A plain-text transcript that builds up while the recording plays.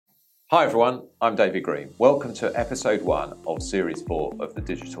Hi everyone, I'm David Green. Welcome to episode 1 of series 4 of the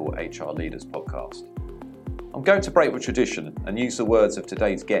Digital HR Leaders podcast. I'm going to break with tradition and use the words of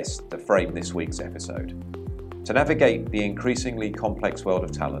today's guest to frame this week's episode. To navigate the increasingly complex world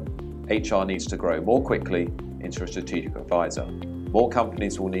of talent, HR needs to grow more quickly into a strategic advisor. More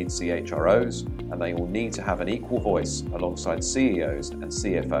companies will need CHROs, and they will need to have an equal voice alongside CEOs and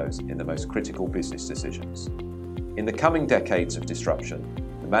CFOs in the most critical business decisions. In the coming decades of disruption,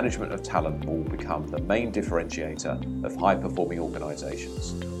 management of talent will become the main differentiator of high-performing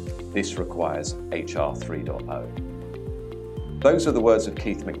organisations. This requires HR 3.0. Those are the words of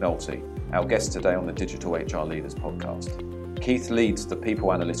Keith McNulty, our guest today on the Digital HR Leaders podcast. Keith leads the people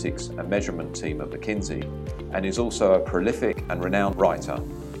analytics and measurement team at McKinsey and is also a prolific and renowned writer,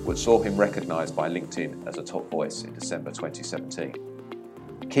 which saw him recognised by LinkedIn as a top voice in December 2017.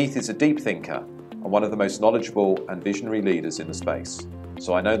 Keith is a deep thinker and one of the most knowledgeable and visionary leaders in the space.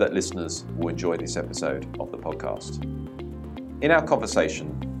 So I know that listeners will enjoy this episode of the podcast. In our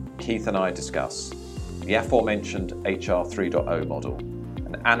conversation, Keith and I discuss the aforementioned HR 3.0 model,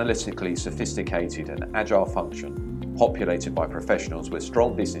 an analytically sophisticated and agile function populated by professionals with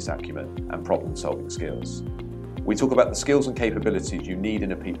strong business acumen and problem-solving skills. We talk about the skills and capabilities you need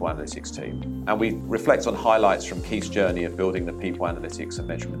in a people analytics team, and we reflect on highlights from Keith's journey of building the people analytics and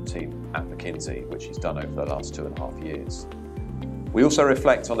measurement team at McKinsey, which he's done over the last 2.5 years. We also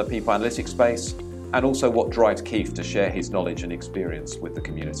reflect on the people analytics space and also what drives Keith to share his knowledge and experience with the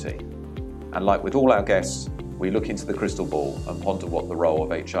community. And like with all our guests, we look into the crystal ball and ponder what the role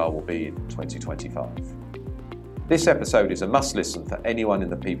of HR will be in 2025. This episode is a must listen for anyone in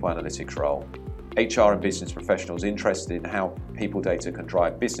the people analytics role, HR and business professionals interested in how people data can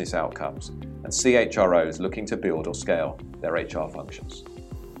drive business outcomes, and CHROs looking to build or scale their HR functions.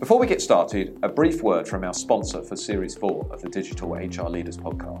 Before we get started, a brief word from our sponsor for Series 4 of the Digital HR Leaders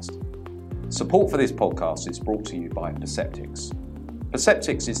podcast. Support for this podcast is brought to you by Perceptyx.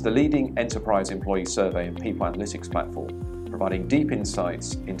 Perceptyx is the leading enterprise employee survey and people analytics platform, providing deep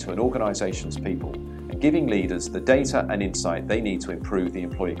insights into an organisation's people and giving leaders the data and insight they need to improve the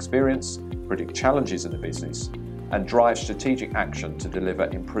employee experience, predict challenges in the business, and drive strategic action to deliver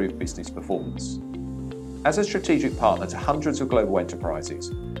improved business performance. As a strategic partner to hundreds of global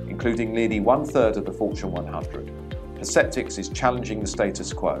enterprises, including nearly 1/3 of the Fortune 100, Perceptyx is challenging the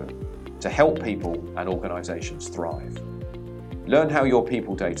status quo to help people and organisations thrive. Learn how your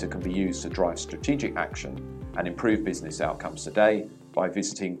people data can be used to drive strategic action and improve business outcomes today by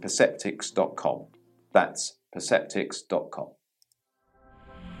visiting perceptyx.com. That's perceptyx.com.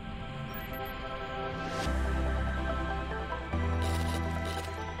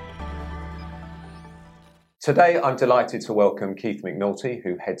 Today, I'm delighted to welcome Keith McNulty,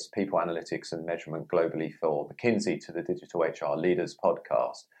 who heads People Analytics and Measurement globally for McKinsey, to the Digital HR Leaders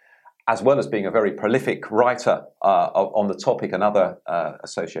podcast, as well as being a very prolific writer on the topic and other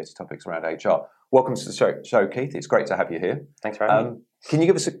associated topics around HR. Welcome to the show, Keith. It's great to have you here. Thanks for having me. Can you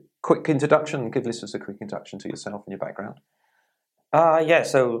give us a quick introduction, give listeners a quick introduction to yourself and your background?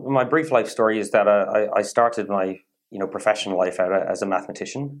 So my brief life story is that I started my professional life out as a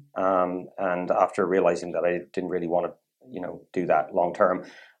mathematician, and after realizing that I didn't really want to do that long term,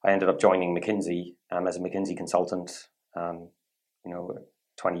 I ended up joining McKinsey as a McKinsey consultant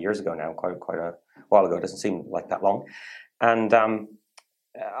 20 years ago now, quite a while ago. It doesn't seem like that long. And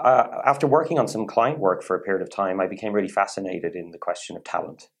after working on some client work for a period of time, I became really fascinated in the question of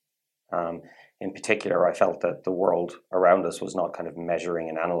talent. In particular, I felt that the world around us was not kind of measuring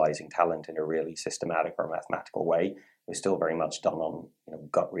and analyzing talent in a really systematic or mathematical way. It was still very much done on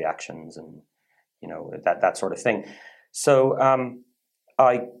gut reactions and that sort of thing. So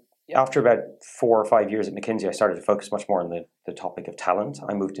after about 4 or 5 years at McKinsey, I started to focus much more on the topic of talent.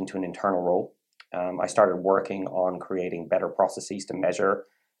 I moved into an internal role. I started working on creating better processes to measure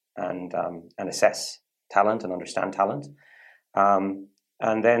and assess talent and understand talent.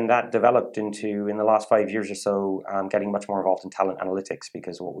 And then that developed into, in the last 5 years or so, getting much more involved in talent analytics,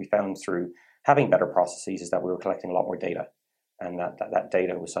 because what we found through having better processes is that we were collecting a lot more data, and that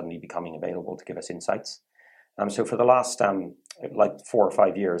data was suddenly becoming available to give us insights. So for the last 4 or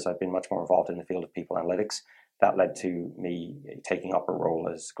 5 years, I've been much more involved in the field of people analytics. That led to me taking up a role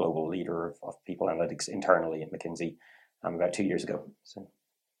as global leader of people analytics internally at McKinsey about 2 years ago. So,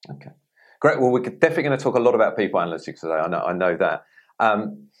 okay, great. Well, we're definitely going to talk a lot about people analytics today. I know that.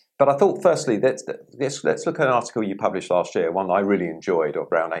 But I thought, firstly, let's look at an article you published last year, one I really enjoyed,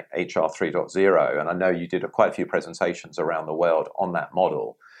 around HR 3.0. And I know you did quite a few presentations around the world on that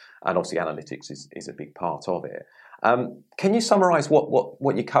model. And obviously analytics is a big part of it. Can you summarise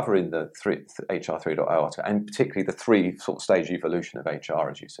what you cover in the HR 3.0 article, and particularly the 3 sort of stage evolution of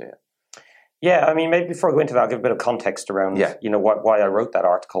HR as you see it? Yeah, I mean, maybe before I go into that, I'll give a bit of context around, why I wrote that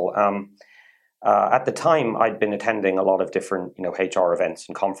article. At the time, I'd been attending a lot of different, HR events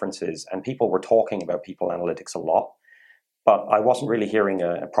and conferences, and people were talking about people analytics a lot, but I wasn't really hearing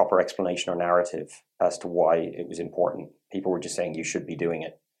a proper explanation or narrative as to why it was important. People were just saying you should be doing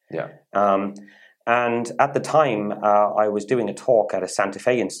it. Yeah. And at the time, I was doing a talk at a Santa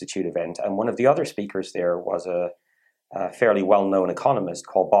Fe Institute event, and one of the other speakers there was a fairly well-known economist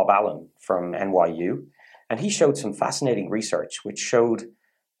called Bob Allen from NYU, and he showed some fascinating research which showed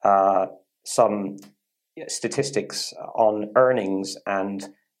some statistics on earnings and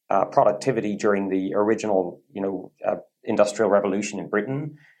productivity during the original, industrial revolution in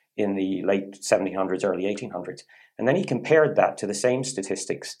Britain in the late 1700s, early 1800s. And then he compared that to the same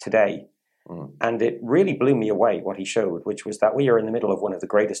statistics today. Mm. And it really blew me away what he showed, which was that we are in the middle of one of the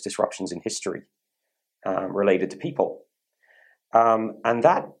greatest disruptions in history related to people. And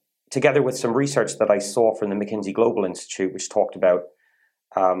that, together with some research that I saw from the McKinsey Global Institute, which talked about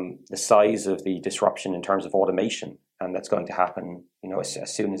the size of the disruption in terms of automation, and that's going to happen,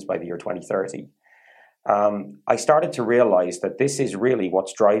 as soon as by the year 2030. I started to realize that this is really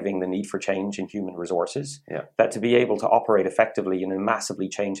what's driving the need for change in human resources. Yeah. That to be able to operate effectively in a massively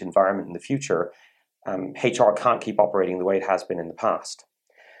changed environment in the future, HR can't keep operating the way it has been in the past.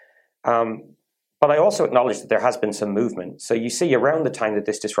 But I also acknowledge that there has been some movement. So you see, around the time that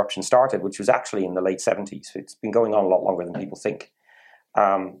this disruption started, which was actually in the late 70s, it's been going on a lot longer than people think.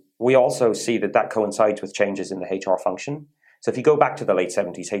 We also see that coincides with changes in the HR function. So if you go back to the late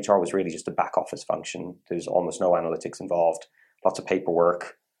 70s, HR was really just a back office function. There's almost no analytics involved, lots of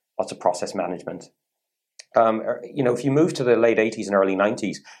paperwork, lots of process management. If you move to the late 80s and early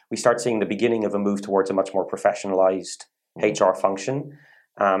 90s, we start seeing the beginning of a move towards a much more professionalized HR function.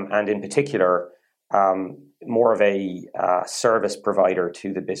 And in particular, more of a service provider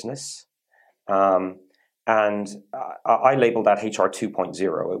to the business. And I labeled that HR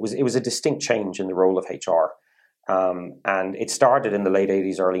 2.0. It was a distinct change in the role of HR. And it started in the late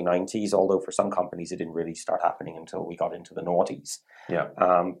 80s, early 90s, although for some companies it didn't really start happening until we got into the noughties. Yeah.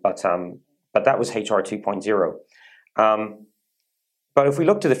 But that was HR 2.0. But if we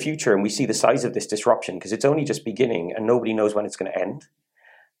look to the future and we see the size of this disruption, because it's only just beginning and nobody knows when it's going to end,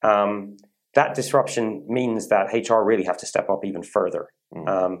 that disruption means that HR really have to step up even further.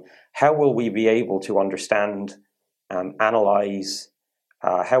 How will we be able to understand, analyze,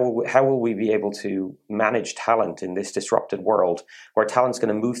 how will we be able to manage talent in this disrupted world where talent's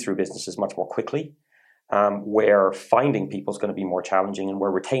going to move through businesses much more quickly, where finding people is going to be more challenging and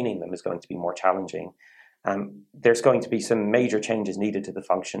where retaining them is going to be more challenging? There's going to be some major changes needed to the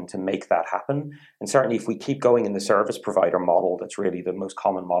function to make that happen. And certainly if we keep going in the service provider model, that's really the most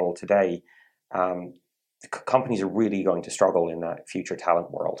common model today, companies are really going to struggle in that future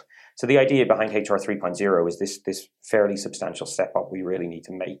talent world. So the idea behind HR 3.0 is this fairly substantial step up we really need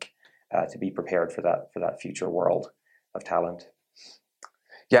to make to be prepared for that future world of talent.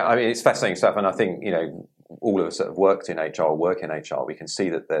 Yeah, I mean, it's fascinating stuff. And I think, all of us that have worked in HR, work in HR, we can see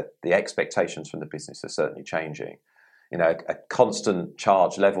that the expectations from the business are certainly changing. A constant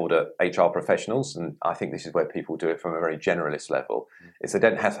charge leveled at HR professionals, and I think this is where people do it from a very generalist level, is they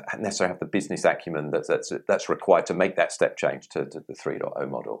don't necessarily have the business acumen that's required to make that step change to the 3.0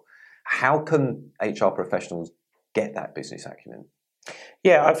 model. How can HR professionals get that business acumen?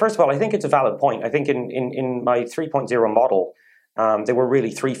 Yeah, first of all, I think it's a valid point. I think in my 3.0 model, there were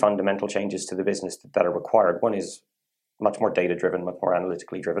really three fundamental changes to the business that are required. One is much more data-driven, much more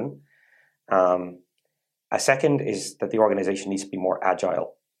analytically driven. A second is that the organization needs to be more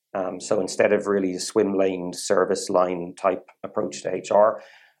agile. So instead of really a swim lane, service line type approach to HR,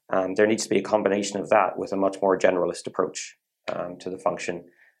 there needs to be a combination of that with a much more generalist approach to the function.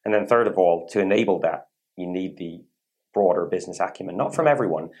 And then third of all, to enable that, you need the broader business acumen, not from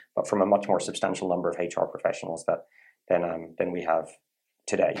everyone, but from a much more substantial number of HR professionals than we have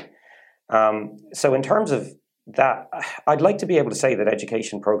today. So in terms of that, I'd like to be able to say that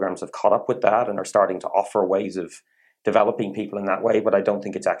education programs have caught up with that and are starting to offer ways of developing people in that way, but I don't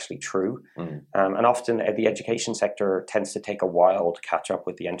think it's actually true. And often the education sector tends to take a while to catch up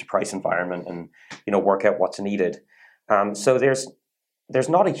with the enterprise environment and work out what's needed. So there's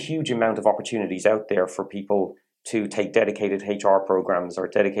not a huge amount of opportunities out there for people to take dedicated HR programs or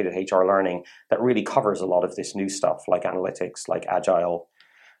dedicated HR learning that really covers a lot of this new stuff like analytics, like agile.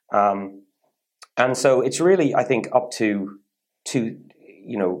 And so it's really, I think, up to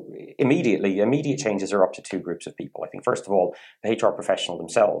immediate changes are up to two groups of people. I think, first of all, the HR professional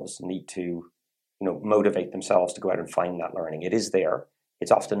themselves need to, motivate themselves to go out and find that learning. It is there.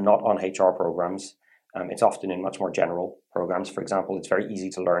 It's often not on HR programs. It's often in much more general programs. For example, it's very easy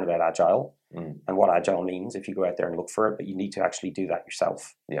to learn about Agile and what Agile means if you go out there and look for it, but you need to actually do that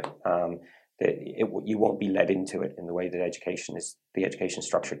yourself. Yeah. You won't be led into it in the way that education is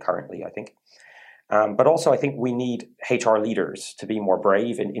structured currently, I think. But also, I think we need HR leaders to be more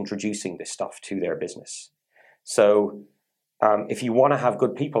brave in introducing this stuff to their business. So if you want to have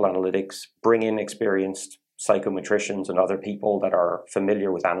good people analytics, bring in experienced psychometricians and other people that are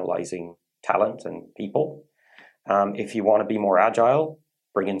familiar with analyzing talent and people. If you want to be more agile,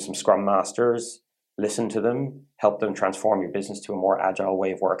 bring in some scrum masters, listen to them, help them transform your business to a more agile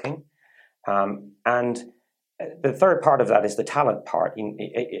way of working. And the third part of that is the talent part.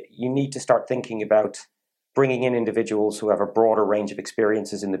 You need to start thinking about bringing in individuals who have a broader range of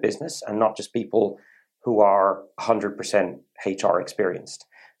experiences in the business and not just people who are 100% HR experienced.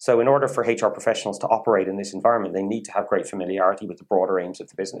 So in order for HR professionals to operate in this environment, they need to have great familiarity with the broader aims of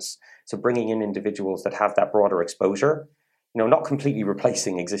the business. So bringing in individuals that have that broader exposure, not completely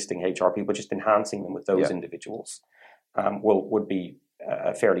replacing existing HR people, just enhancing them with those individuals would be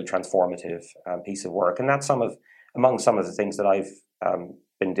a fairly transformative piece of work. And that's among some of the things that I've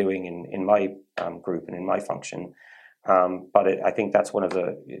been doing in my group and in my function. But I think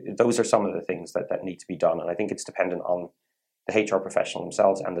those are some of the things that need to be done. And I think it's dependent on the HR professional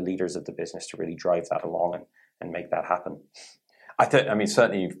themselves and the leaders of the business to really drive that along and make that happen.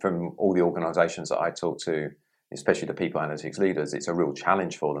 Certainly from all the organisations that I talk to, especially the people analytics leaders, it's a real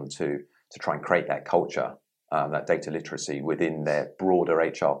challenge for them to try and create that culture, that data literacy within their broader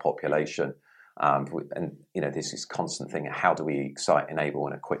HR population. And this is constant thing. How do we excite, enable,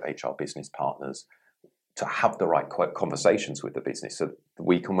 and equip HR business partners to have the right conversations with the business so that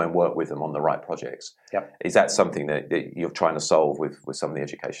we can work with them on the right projects? Yep. Is that something that you're trying to solve with some of the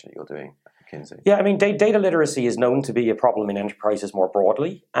education that you're doing at McKinsey? Yeah, data literacy is known to be a problem in enterprises more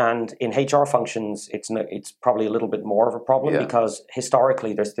broadly, and in HR functions, it's probably a little bit more of a problem because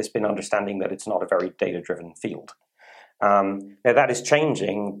historically there's this been understanding that it's not a very data-driven field. Now that is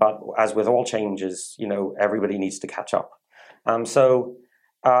changing, but as with all changes, everybody needs to catch up. I'm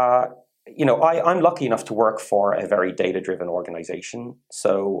lucky enough to work for a very data-driven organization,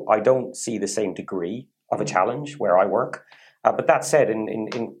 so I don't see the same degree of a challenge where I work. But that said,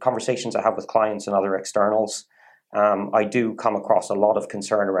 in conversations I have with clients and other externals, I do come across a lot of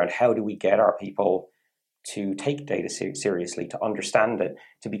concern around how do we get our people to take data seriously, to understand it,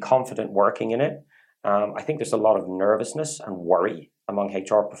 to be confident working in it. I think there's a lot of nervousness and worry among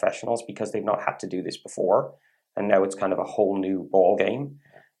HR professionals because they've not had to do this before, and now it's kind of a whole new ball game.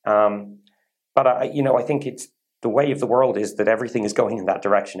 But I think it's the way of the world is that everything is going in that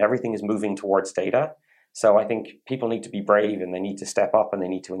direction. Everything is moving towards data. So I think people need to be brave and they need to step up and they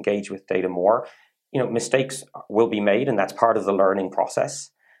need to engage with data more. Mistakes will be made and that's part of the learning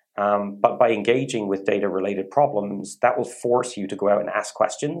process. But by engaging with data-related problems, that will force you to go out and ask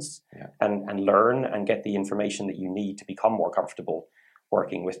questions and learn and get the information that you need to become more comfortable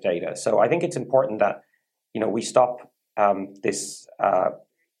working with data. So I think it's important that, we stop this,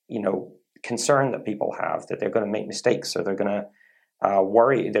 concern that people have that they're going to make mistakes or they're going to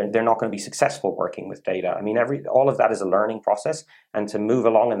worry they're not going to be successful working with data. All of that is a learning process, and to move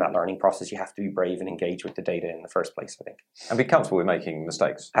along in that learning process, you have to be brave and engage with the data in the first place, I think. And be comfortable with making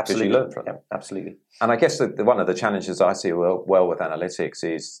mistakes. Absolutely. Because you learn from them. Yeah, absolutely. And I guess one of the challenges I see well with analytics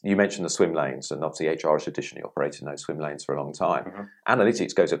is, you mentioned the swim lanes, and obviously HR has traditionally operated in those swim lanes for a long time. Mm-hmm.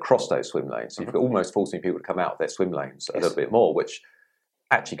 Analytics goes across those swim lanes. So you've almost forcing people to come out of their swim lanes a little bit more, which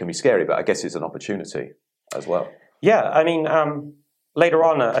actually can be scary, but I guess it's an opportunity as well. Yeah, later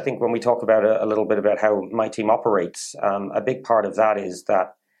on, I think when we talk about a little bit about how my team operates, a big part of that is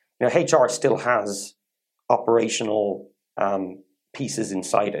that HR still has operational pieces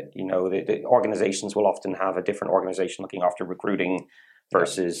inside it. The organizations will often have a different organization looking after recruiting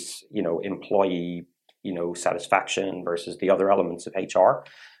versus employee satisfaction versus the other elements of HR.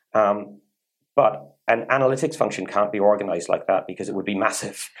 But an analytics function can't be organized like that because it would be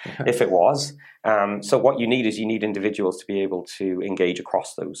massive if it was. So what you need individuals to be able to engage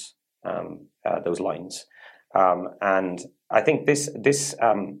across those lines. And I think this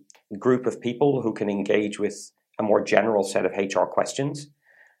group of people who can engage with a more general set of HR questions,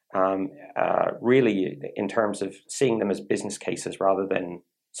 really in terms of seeing them as business cases rather than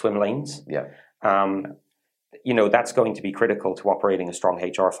swim lanes. Yeah. That's going to be critical to operating a strong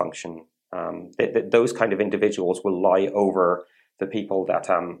HR function. Those kind of individuals will lie over the people that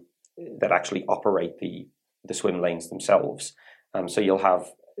actually operate the swim lanes themselves. So you'll have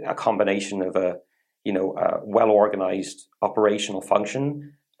a combination of a well-organized operational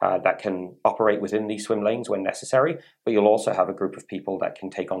function that can operate within these swim lanes when necessary, but you'll also have a group of people that can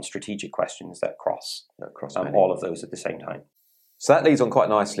take on strategic questions that cross all of those at the same time. So that leads on quite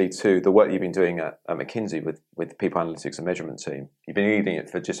nicely to the work you've been doing at McKinsey with the People Analytics and Measurement team. You've been leading it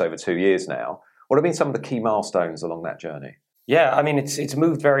for just over 2 years now. What have been some of the key milestones along that journey? Yeah, I mean, it's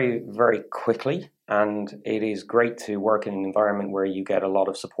moved very, very quickly, and it is great to work in an environment where you get a lot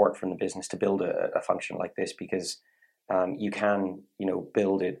of support from the business to build a function like this, because you can,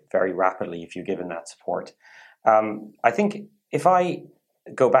 build it very rapidly if you're given that support. I think if I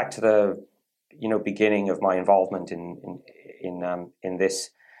go back to the, beginning of my involvement in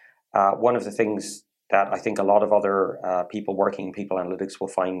this, one of the things that I think a lot of other people working in people analytics will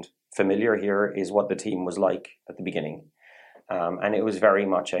find familiar here is what the team was like at the beginning. And it was very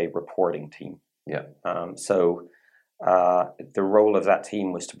much a reporting team. Yeah. So the role of that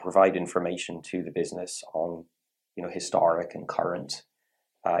team was to provide information to the business on, historic and current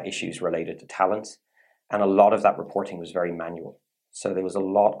issues related to talent. And a lot of that reporting was very manual. So there was a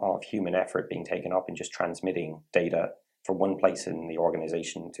lot of human effort being taken up in just transmitting data from one place in the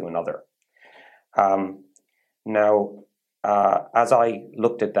organization to another. Now, as I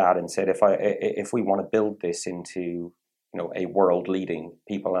looked at that and said, if we want to build this into a world-leading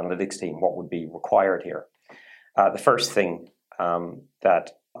people analytics team, what would be required here? The first thing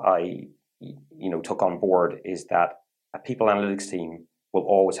that I took on board is that a people analytics team will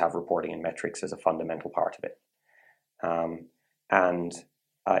always have reporting and metrics as a fundamental part of it. And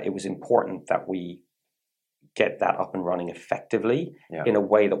it was important that we get that up and running effectively in a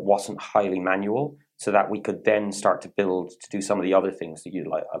way that wasn't highly manual, so that we could then start to build to do some of the other things that you'd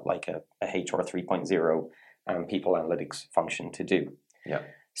like a HR 3.0 people analytics function to do. Yeah.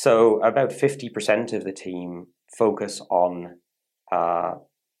 So about 50% of the team focus on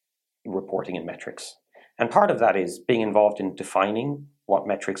reporting and metrics. And part of that is being involved in defining what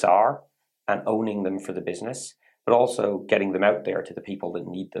metrics are and owning them for the business, but also getting them out there to the people that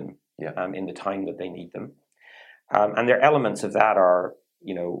need them in the time that they need them. And there are elements of that are,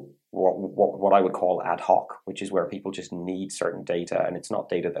 what I would call ad hoc, which is where people just need certain data, and it's not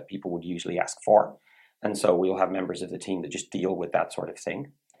data that people would usually ask for. And so we'll have members of the team that just deal with that sort of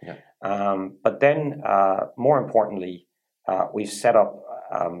thing. Yeah. But then, more importantly, we've set up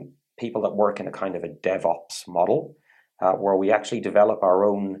people that work in a kind of a DevOps model, where we actually develop our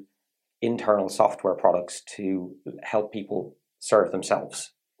own internal software products to help people serve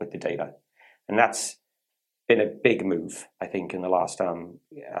themselves with the data. And that's been a big move, I think, in the last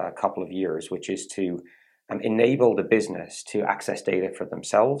couple of years, which is to enable the business to access data for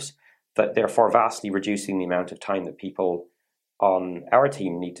themselves, but therefore vastly reducing the amount of time that people on our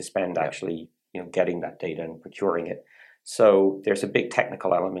team need to spend actually getting that data and procuring it. So there's a big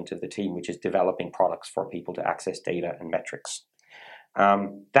technical element of the team, which is developing products for people to access data and metrics.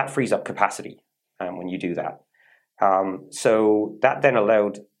 That frees up capacity when you do that. So that then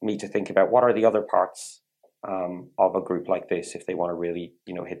allowed me to think about what are the other parts of a group like this if they want to really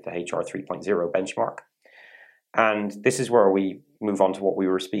hit the HR 3.0 benchmark. And this is where we move on to what we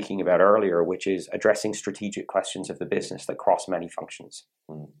were speaking about earlier, which is addressing strategic questions of the business that cross many functions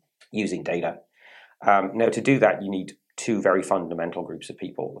using data. Now, to do that, you need two very fundamental groups of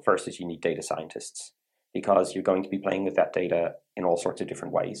people. The first is you need data scientists, because you're going to be playing with that data in all sorts of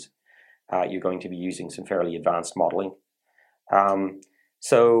different ways. You're going to be using some fairly advanced modeling.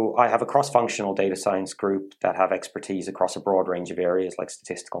 So I have a cross-functional data science group that have expertise across a broad range of areas like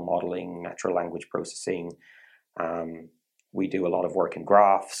statistical modeling, natural language processing. We do a lot of work in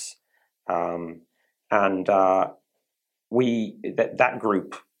graphs. That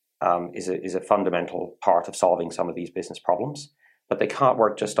group is a fundamental part of solving some of these business problems. But they can't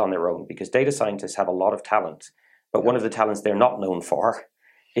work just on their own, because data scientists have a lot of talent. But one of the talents they're not known for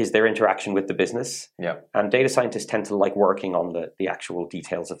is their interaction with the business. Yeah. And data scientists tend to like working on the actual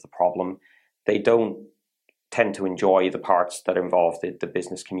details of the problem. They don't tend to enjoy the parts that involve the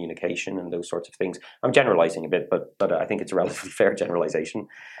business communication and those sorts of things. I'm generalizing a bit, but I think it's a relatively fair generalization.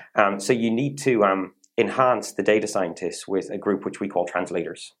 So you need to enhance the data scientists with a group which we call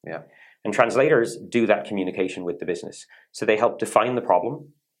translators. Yeah. And translators do that communication with the business. So they help define the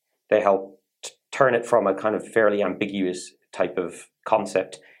problem. They help turn it from a kind of fairly ambiguous type of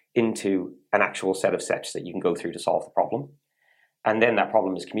concept into an actual set of steps that you can go through to solve the problem. And then that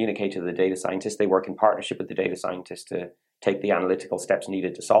problem is communicated to the data scientist. They work in partnership with the data scientist to take the analytical steps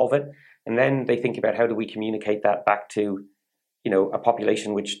needed to solve it. And then they think about how do we communicate that back to, a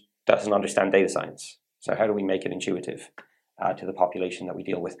population which doesn't understand data science. So how do we make it intuitive to the population that we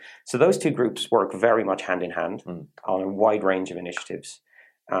deal with? So those two groups work very much hand in hand on a wide range of initiatives.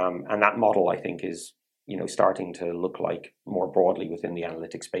 And that model, I think, is starting to look like more broadly within the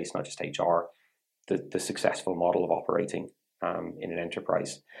analytics space, not just HR, the successful model of operating in an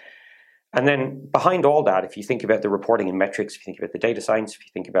enterprise. And then behind all that, if you think about the reporting and metrics, if you think about the data science, if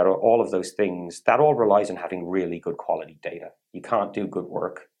you think about all of those things, that all relies on having really good quality data. You can't do good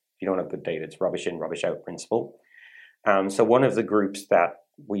work if you don't have good data. It's rubbish in, rubbish out principle. So one of the groups that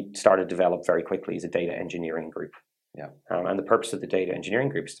we started to develop very quickly is a data engineering group. Yeah. And the purpose of the data engineering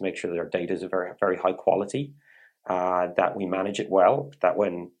group is to make sure that our data is of very, very high quality, that we manage it well, that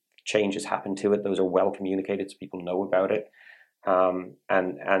when changes happen to it, those are well communicated so people know about it.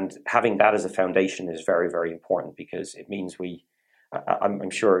 And having that as a foundation is very, very important, because it means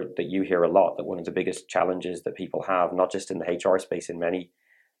I'm sure that you hear a lot that one of the biggest challenges that people have, not just in the HR space, in many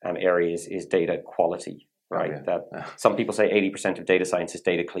areas, is data quality, right? Oh, yeah. That some people say 80% of data science is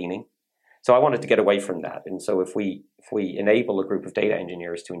data cleaning. So I wanted to get away from that. And so if we enable a group of data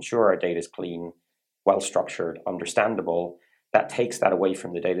engineers to ensure our data is clean, well-structured, understandable, that takes that away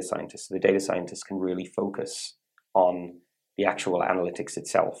from the data scientists. So the data scientists can really focus on the actual analytics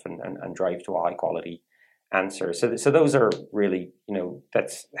itself and drive to a high quality answer. So those are really,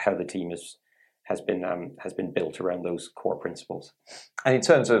 that's how the team has been built around those core principles. And in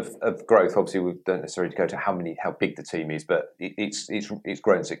terms of growth, obviously we don't necessarily go to how big the team is, but it's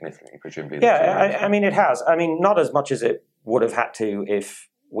grown significantly, presumably. Yeah, I mean it has. I mean, not as much as it would have had to if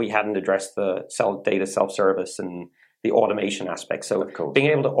we hadn't addressed the data self-service and the automation aspect. So being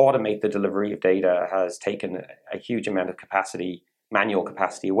able to automate the delivery of data has taken a huge amount of manual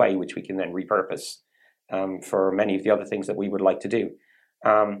capacity away, which we can then repurpose for many of the other things that we would like to do.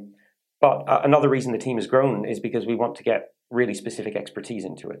 But another reason the team has grown is because we want to get really specific expertise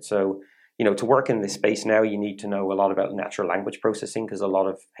into it. So, to work in this space now, you need to know a lot about natural language processing, because a lot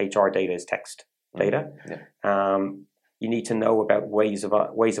of HR data is text data. Yeah. You need to know about ways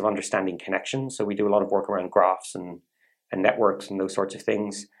of understanding connections. So we do a lot of work around graphs and networks and those sorts of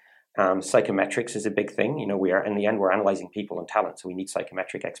things. Psychometrics is a big thing. In the end, we're analyzing people and talent, so we need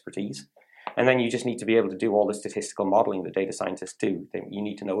psychometric expertise. And then you just need to be able to do all the statistical modeling that data scientists do. You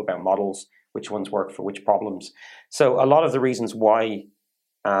need to know about models, which ones work for which problems. So a lot of the reasons why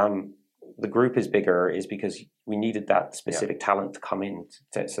the group is bigger is because we needed that specific talent to come in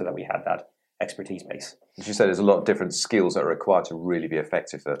so that we had that expertise base. As you said, there's a lot of different skills that are required to really be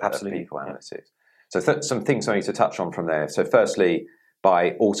effective at people analytics. So some things I need to touch on from there. So firstly,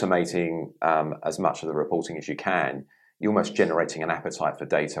 by automating as much of the reporting as you can, you're almost generating an appetite for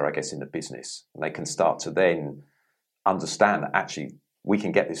data, I guess, in the business. And they can start to then understand that actually we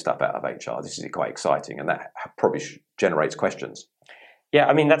can get this stuff out of HR. This is quite exciting. And that probably generates questions. Yeah,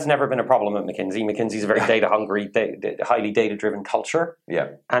 I mean, that's never been a problem at McKinsey. McKinsey's a very data-hungry, highly data-driven culture. Yeah.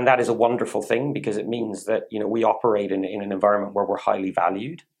 And that is a wonderful thing, because it means that, we operate in an environment where we're highly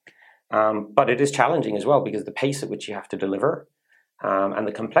valued. But it is challenging as well, because the pace at which you have to deliver and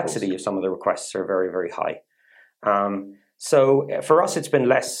the complexity of some of the requests are very, very high. So for us, it's been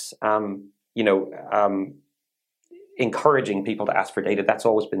less, encouraging people to ask for data. That's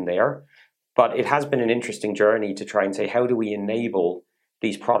always been there. But it has been an interesting journey to try and say, how do we enable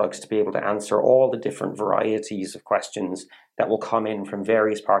these products to be able to answer all the different varieties of questions that will come in from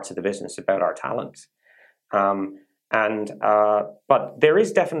various parts of the business about our talent? But there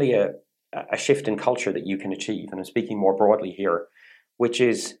is definitely a shift in culture that you can achieve. And I'm speaking more broadly here, which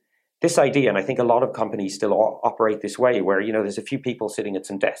is this idea, and I think a lot of companies still operate this way, where, there's a few people sitting at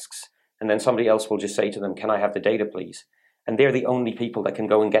some desks, and then somebody else will just say to them, can I have the data, please? And they're the only people that can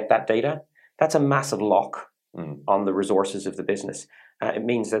go and get that data. That's a massive lock on the resources of the business. It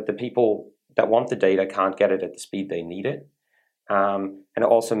means that the people that want the data can't get it at the speed they need it. And it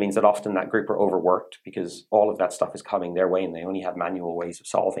also means that often that group are overworked, because all of that stuff is coming their way and they only have manual ways of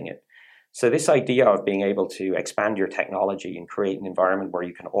solving it. So this idea of being able to expand your technology and create an environment where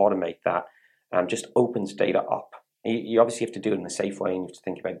you can automate that just opens data up. You obviously have to do it in a safe way, and you have to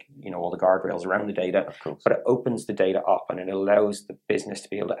think about all the guardrails around the data, but it opens the data up and it allows the business to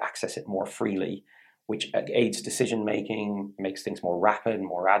be able to access it more freely, which aids decision making, makes things more rapid,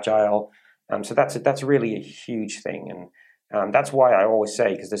 more agile. So that's really a huge thing. And that's why I always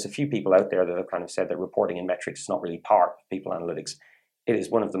say, because there's a few people out there that have kind of said that reporting and metrics is not really part of people analytics. It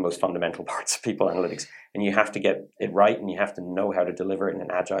is one of the most fundamental parts of people analytics, and you have to get it right, and you have to know how to deliver it in an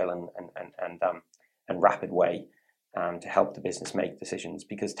agile and rapid way to help the business make decisions,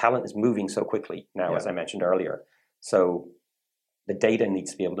 because talent is moving so quickly now, as I mentioned earlier. So the data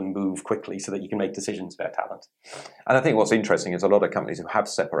needs to be able to move quickly so that you can make decisions about talent. And I think what's interesting is a lot of companies who have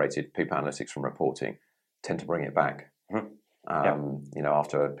separated people analytics from reporting tend to bring it back.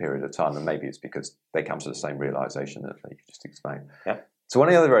 After a period of time, and maybe it's because they come to the same realization that you just explained. Yeah. So one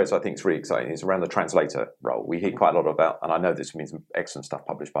of the other areas I think is really exciting is around the translator role. We hear quite a lot about, and I know there's been some excellent stuff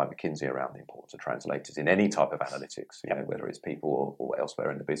published by McKinsey around the importance of translators in any type of analytics, whether it's people or elsewhere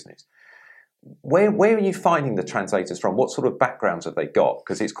in the business. Where are you finding the translators from? What sort of backgrounds have they got?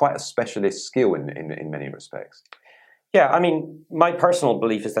 Because it's quite a specialist skill in many respects. Yeah, I mean, my personal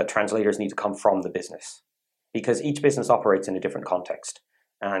belief is that translators need to come from the business because each business operates in a different context.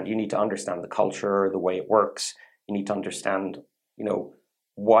 And you need to understand the culture, the way it works. You need to understand,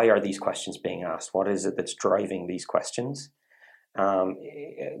 why are these questions being asked? What is it that's driving these questions?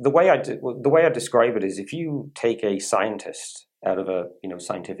 The way I describe it is if you take a scientist out of a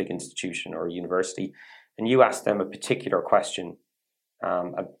scientific institution or a university and you ask them a particular question,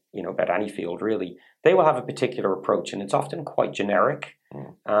 about any field really, they will have a particular approach and it's often quite generic,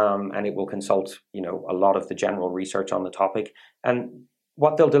 and it will consult a lot of the general research on the topic, and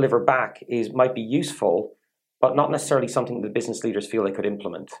what they'll deliver back might be useful but not necessarily something the business leaders feel they could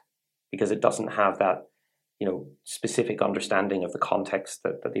implement because it doesn't have that specific understanding of the context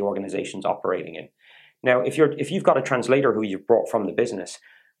that the organization's operating in. Now, if you've got a translator who you've brought from the business,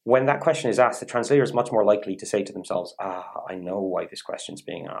 when that question is asked, the translator is much more likely to say to themselves, I know why this question's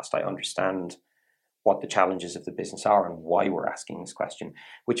being asked. I understand what the challenges of the business are and why we're asking this question,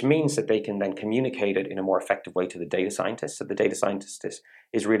 which means that they can then communicate it in a more effective way to the data scientist. So the data scientist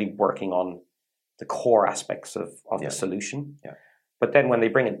is really working on the core aspects of the solution. Yeah. But then when they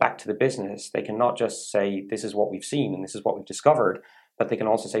bring it back to the business, they can not just say, this is what we've seen and this is what we've discovered, but they can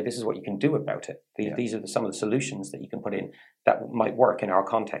also say, this is what you can do about it. These are some of the solutions that you can put in that might work in our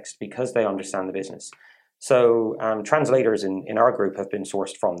context because they understand the business. So translators in our group have been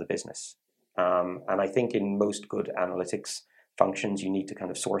sourced from the business. And I think in most good analytics functions, you need to kind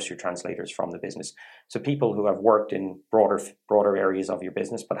of source your translators from the business. So people who have worked in broader areas of your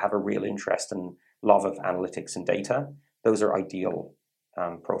business, but have a real interest and love of analytics and data, those are ideal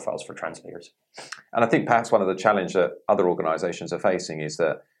profiles for translators. And I think perhaps one of the challenges that other organisations are facing is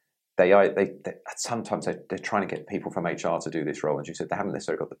that they sometimes they're trying to get people from HR to do this role. As you said, they haven't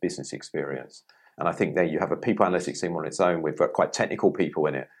necessarily got the business experience. And I think there you have a people analytics team on its own with quite technical people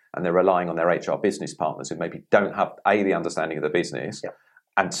in it, and they're relying on their HR business partners who maybe don't have the understanding of the business,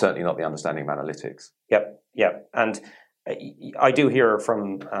 and certainly not the understanding of analytics. Yep. And I do hear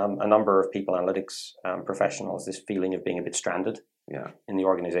from a number of people analytics professionals this feeling of being a bit stranded in the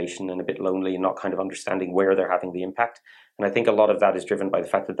organization and a bit lonely and not kind of understanding where they're having the impact. And I think a lot of that is driven by the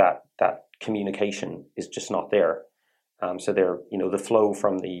fact that communication is just not there. So the flow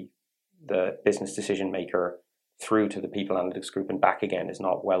from the business decision maker through to the people analytics group and back again is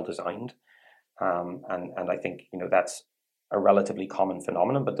not well designed. And I think that's a relatively common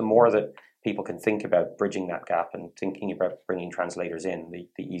phenomenon. But the more that people can think about bridging that gap and thinking about bringing translators in,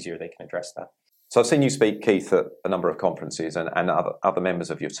 the easier they can address that. So I've seen you speak, Keith, at a number of conferences and other members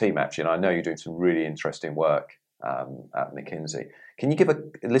of your team, actually, and I know you're doing some really interesting work at McKinsey. Can you give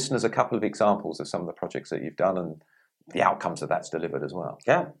listeners a couple of examples of some of the projects that you've done and the outcomes that's delivered as well?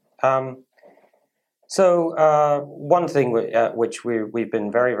 Yeah. So one thing which we've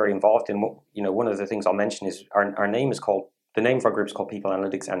been very, very involved in, one of the things I'll mention is our name is called, the name of our group is called People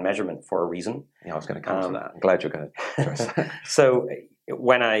Analytics and Measurement for a reason. Yeah, I was going to come to that. I'm glad you're going to address that. So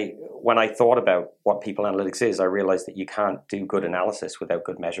when I thought about what people analytics is, I realized that you can't do good analysis without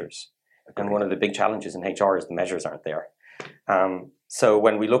good measures. Okay. And one of the big challenges in HR is the measures aren't there. So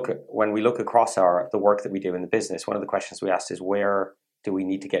when we look across the work that we do in the business, one of the questions we asked is, where do we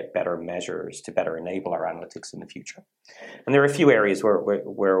need to get better measures to better enable our analytics in the future? And there are a few areas where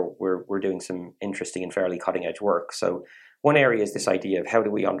we're doing some interesting and fairly cutting edge work. So one area is this idea of how do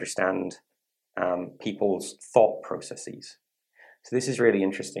we understand people's thought processes. So this is really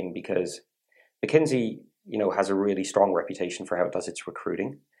interesting because McKinsey, has a really strong reputation for how it does its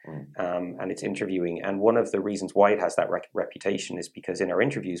recruiting and its interviewing. And one of the reasons why it has that reputation is because in our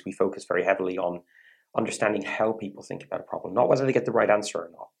interviews, we focus very heavily on understanding how people think about a problem, not whether they get the right answer or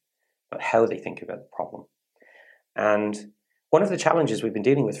not, but how they think about the problem. And one of the challenges we've been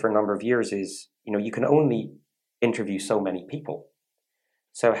dealing with for a number of years is, you can only interview so many people.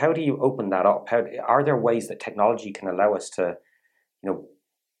 So how do you open that up? Are there ways that technology can allow us to,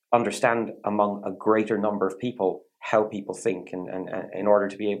 understand among a greater number of people how people think and in order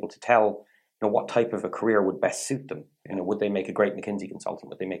to be able to tell, what type of a career would best suit them? Would they make a great McKinsey consultant?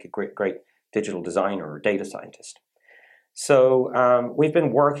 Would they make a great digital designer or data scientist? So we've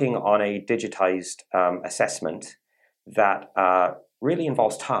been working on a digitized assessment that really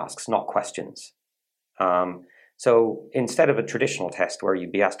involves tasks, not questions. So instead of a traditional test where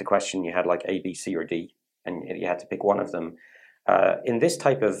you'd be asked a question, you had like A, B, C, or D, and you had to pick one of them, in this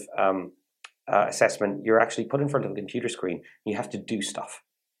type of assessment, you're actually put in front of a computer screen. You have to do stuff.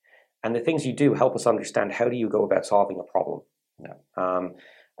 And the things you do help us understand how do you go about solving a problem. Yeah.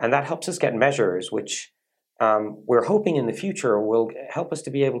 And that helps us get measures which we're hoping in the future will help us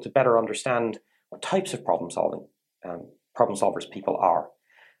to be able to better understand what types of problem solvers people are.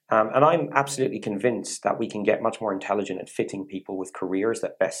 And I'm absolutely convinced that we can get much more intelligent at fitting people with careers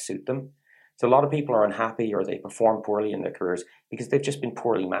that best suit them. So a lot of people are unhappy or they perform poorly in their careers because they've just been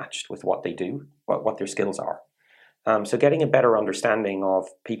poorly matched with what they do, what their skills are. So getting a better understanding of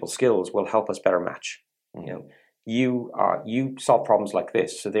people's skills will help us better match. Mm-hmm. You solve problems like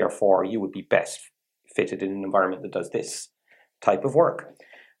this, so therefore you would be best fitted in an environment that does this type of work.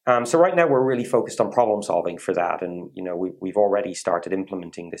 So right now we're really focused on problem solving for that, and we've already started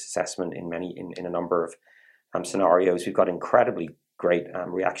implementing this assessment in a number of scenarios. We've got incredibly great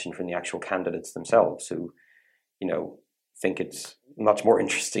reaction from the actual candidates themselves, who think it's much more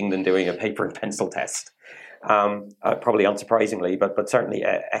interesting than doing a paper and pencil test. Probably unsurprisingly, but certainly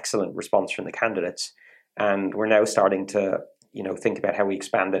excellent response from the candidates. And we're now starting to, think about how we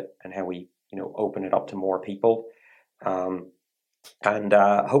expand it and how we, open it up to more people. And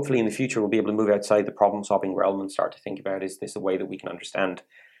hopefully in the future, we'll be able to move outside the problem-solving realm and start to think about, is this a way that we can understand,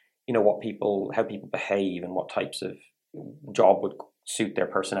 how people behave and what types of job would suit their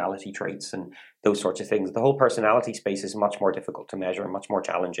personality traits and those sorts of things. The whole personality space is much more difficult to measure and much more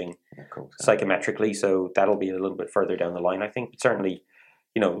challenging psychometrically. So that'll be a little bit further down the line, I think. But certainly,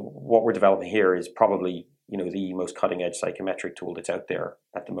 what we're developing here is probably, the most cutting edge psychometric tool that's out there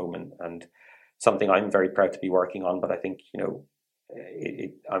at the moment, and something I'm very proud to be working on. But I think,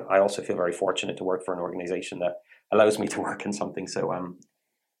 I also feel very fortunate to work for an organization that allows me to work in something so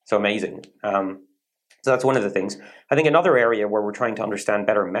amazing. So that's one of the things. I think another area where we're trying to understand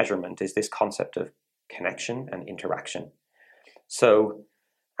better measurement is this concept of connection and interaction. So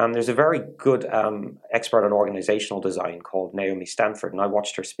there's a very good expert on organizational design called Naomi Stanford, and I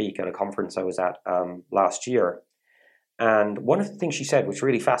watched her speak at a conference I was at last year. And one of the things she said, which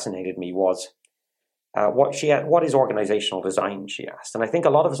really fascinated me, was what is organizational design, she asked. And I think a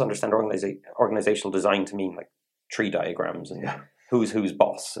lot of us understand organizational design to mean like tree diagrams and who's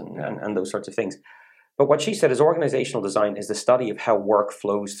boss and those sorts of things. But what she said is organizational design is the study of how work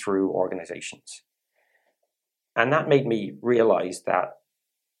flows through organizations. And that made me realize that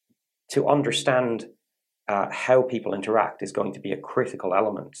to understand how people interact is going to be a critical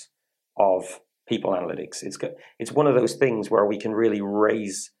element of people analytics. It's one of those things where we can really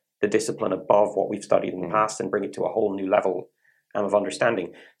raise the discipline above what we've studied in the past and bring it to a whole new level of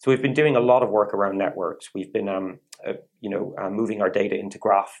understanding. So we've been doing a lot of work around networks. We've been moving our data into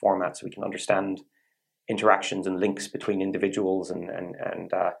graph format so we can understand interactions and links between individuals and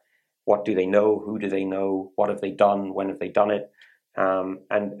what do they know, who do they know, what have they done, when have they done it,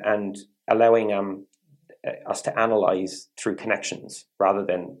 and allowing us to analyze through connections rather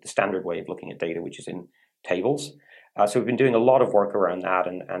than the standard way of looking at data, which is in tables. So we've been doing a lot of work around that,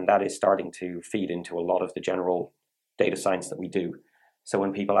 and that is starting to feed into a lot of the general data science that we do. So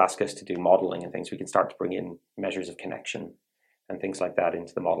when people ask us to do modeling and things, we can start to bring in measures of connection and things like that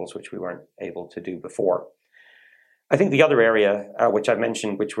into the models, which we weren't able to do before. I think the other area, which I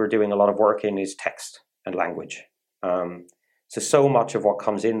mentioned, which we're doing a lot of work in, is text and language. So much of what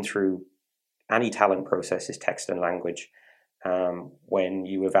comes in through any talent process is text and language. When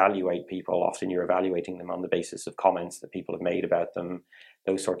you evaluate people, often you're evaluating them on the basis of comments that people have made about them,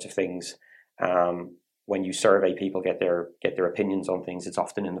 those sorts of things. When you survey people, get their opinions on things, it's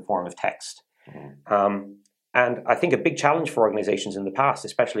often in the form of text. Mm-hmm. And I think a big challenge for organizations in the past,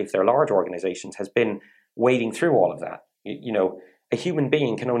 especially if they're large organizations, has been wading through all of that. A human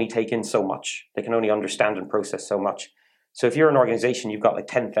being can only take in so much. They can only understand and process so much. So if you're an organization, you've got like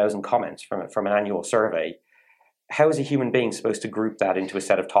 10,000 comments from an annual survey. How is a human being supposed to group that into a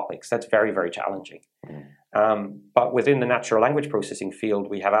set of topics? That's very, very challenging. Mm. But within the natural language processing field,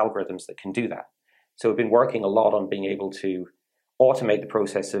 we have algorithms that can do that. So we've been working a lot on being able to automate the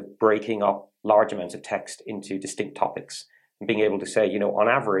process of breaking up large amounts of text into distinct topics and being able to say, on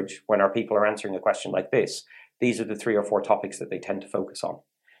average, when our people are answering a question like this, these are the 3 or 4 topics that they tend to focus on.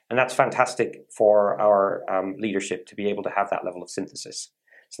 And that's fantastic for our leadership to be able to have that level of synthesis.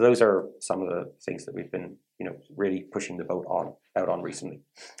 So those are some of the things that we've been, really pushing the boat out on recently.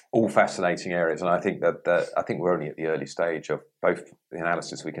 All fascinating areas, and I think that I think we're only at the early stage of both the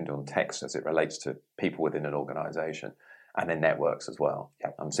analysis we can do on text as it relates to people within an organisation, and then networks as well. Yeah.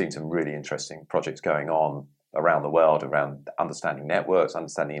 I'm seeing some really interesting projects going on around the world around understanding networks,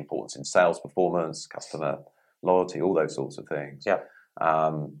 understanding the importance in sales performance, customer loyalty, all those sorts of things. Yeah.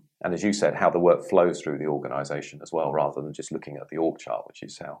 And as you said, how the work flows through the organisation as well, rather than just looking at the org chart, which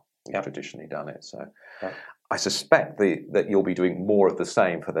is how You've traditionally done it. So Yeah. I suspect that you'll be doing more of the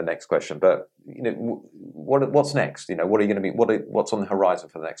same for the next question. But what's next? What are you going to be? What's on the horizon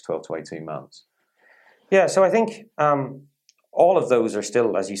for the next 12 to 18 months? Yeah, so I think all of those are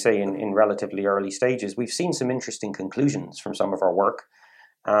still, as you say, in relatively early stages. We've seen some interesting conclusions from some of our work.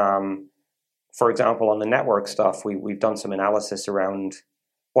 For example, on the network stuff, we've done some analysis around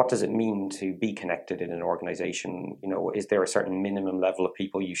what does it mean to be connected in an organization. Is there a certain minimum level of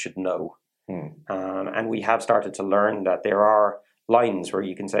people you should know? And we have started to learn that there are lines where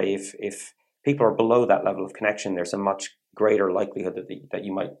you can say if people are below that level of connection, there's a much greater likelihood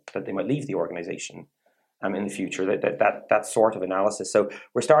that they might leave the organization in the future. That sort of analysis. So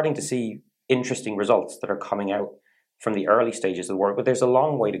we're starting to see interesting results that are coming out from the early stages of the work, but there's a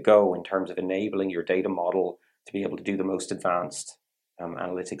long way to go in terms of enabling your data model to be able to do the most advanced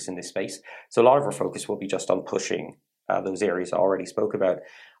analytics in this space. So a lot of our focus will be just on pushing those areas I already spoke about.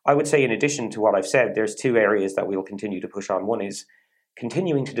 I would say in addition to what I've said, there's two areas that we'll continue to push on. One is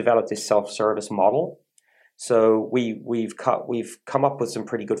continuing to develop this self-service model. So we've come up with some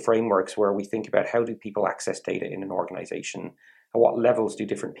pretty good frameworks where we think about how do people access data in an organization, at what levels do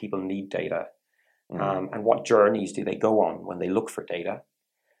different people need data, and what journeys do they go on when they look for data.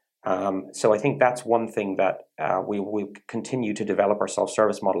 So I think that's one thing that we'll continue to develop our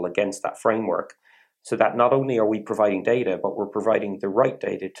self-service model against that framework, so that not only are we providing data, but we're providing the right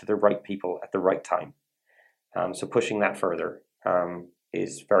data to the right people at the right time. So pushing that further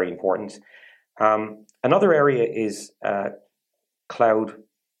is very important. Another area is cloud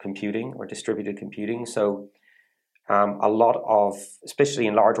computing or distributed computing. So a lot of, especially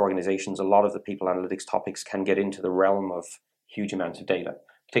in large organizations, a lot of the people analytics topics can get into the realm of huge amounts of data,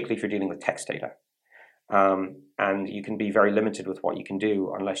 particularly if you're dealing with text data. And you can be very limited with what you can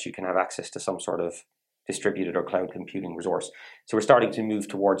do unless you can have access to some sort of distributed or cloud computing resource. So we're starting to move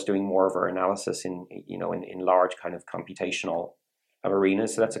towards doing more of our analysis in large kind of computational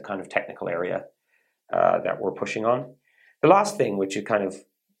arenas. So that's a kind of technical area that we're pushing on. The last thing, which it kind of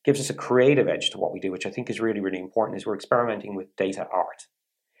gives us a creative edge to what we do, which I think is really, really important, is we're experimenting with data art.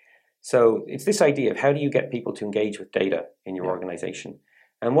 So it's this idea of how do you get people to engage with data in your organization?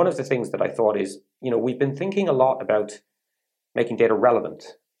 And one of the things that I thought is, we've been thinking a lot about making data relevant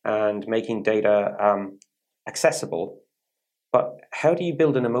and making data accessible, but how do you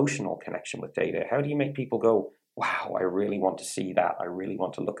build an emotional connection with data? How do you make people go, wow, I really want to see that. I really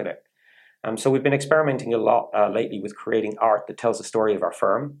want to look at it. So we've been experimenting a lot lately with creating art that tells the story of our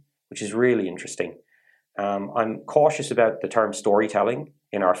firm, which is really interesting. I'm cautious about the term storytelling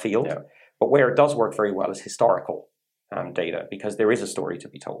in our field, but where it does work very well is historical data, because there is a story to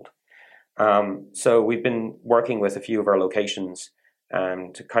be told. So we've been working with a few of our locations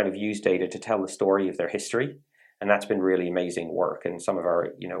to kind of use data to tell the story of their history, and that's been really amazing work. And some of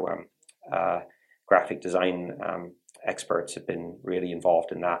our, graphic design experts have been really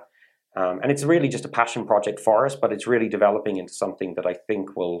involved in that. And it's really just a passion project for us, but it's really developing into something that I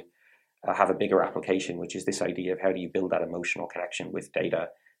think will have a bigger application, which is this idea of how do you build that emotional connection with data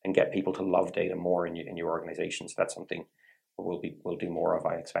and get people to love data more in your organization. So that's something we'll do more of,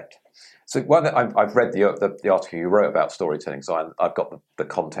 I expect. So I've read the article you wrote about storytelling, so I've got the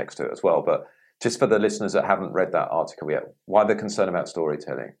context to it as well. But just for the listeners that haven't read that article yet, why the concern about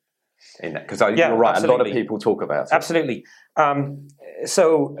storytelling? Because you're right, absolutely. A lot of people talk about it. Absolutely.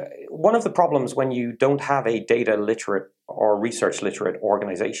 So one of the problems when you don't have a data literate or research literate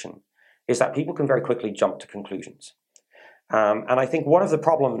organization is that people can very quickly jump to conclusions. And I think one of the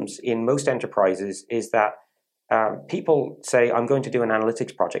problems in most enterprises is that people say, I'm going to do an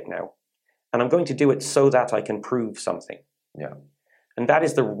analytics project now, and I'm going to do it so that I can prove something. Yeah. And that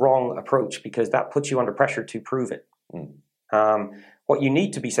is the wrong approach, because that puts you under pressure to prove it. What you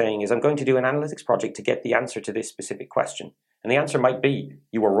need to be saying is, I'm going to do an analytics project to get the answer to this specific question. And the answer might be,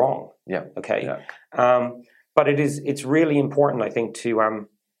 you were wrong. Yeah. Okay. Yeah. But it's really important, I think, to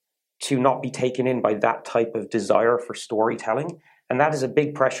not be taken in by that type of desire for storytelling. And that is a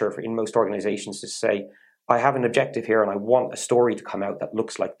big pressure in most organizations to say, I have an objective here and I want a story to come out that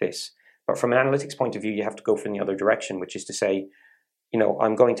looks like this. But from an analytics point of view, you have to go from the other direction, which is to say,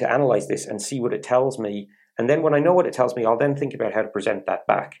 I'm going to analyze this and see what it tells me. And then when I know what it tells me, I'll then think about how to present that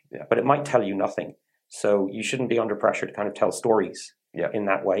back. Yeah. But it might tell you nothing. So you shouldn't be under pressure to kind of tell stories in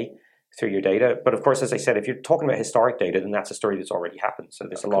that way through your data. But of course, as I said, if you're talking about historic data, then that's a story that's already happened. So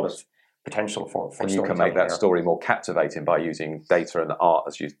there's a lot of potential for and you can make that story more captivating by using data and art,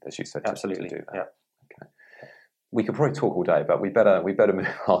 as you said. Absolutely. To do that. Yeah. Okay. We could probably talk all day, but we better move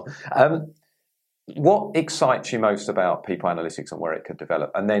on. What excites you most about people analytics and where it could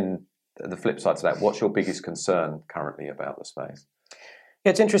develop? And then the flip side to that, what's your biggest concern currently about the space?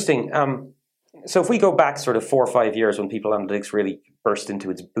 Yeah, it's interesting. So if we go back sort of 4 or 5 years when people analytics really burst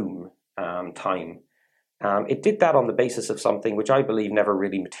into its boom time, it did that on the basis of something which I believe never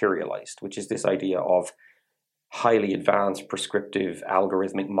really materialized, which is this idea of highly advanced prescriptive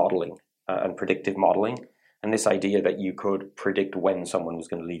algorithmic modeling and predictive modeling, and this idea that you could predict when someone was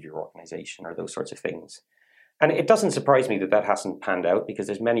going to leave your organization or those sorts of things. And it doesn't surprise me that that hasn't panned out, because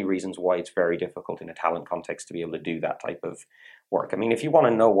there's many reasons why it's very difficult in a talent context to be able to do that type of work. I mean, if you want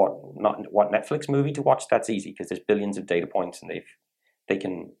to know what Netflix movie to watch, that's easy because there's billions of data points and they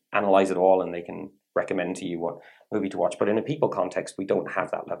can analyze it all and they can recommend to you what movie to watch. But in a people context, we don't have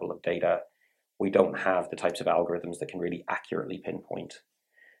that level of data. We don't have the types of algorithms that can really accurately pinpoint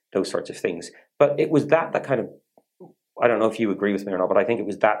those sorts of things. But it was that kind of, I don't know if you agree with me or not, but I think it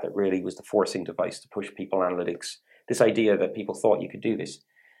was that really was the forcing device to push people analytics, this idea that people thought you could do this.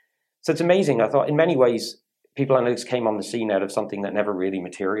 So it's amazing. I thought in many ways, people analytics came on the scene out of something that never really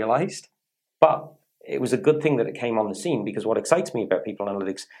materialized. But it was a good thing that it came on the scene, because what excites me about people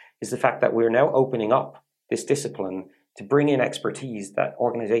analytics is the fact that we're now opening up this discipline to bring in expertise that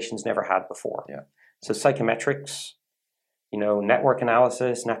organizations never had before. Yeah. So psychometrics, network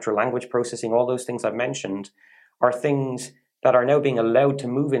analysis, natural language processing, all those things I've mentioned are things that are now being allowed to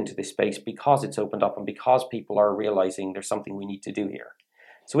move into this space because it's opened up and because people are realizing there's something we need to do here.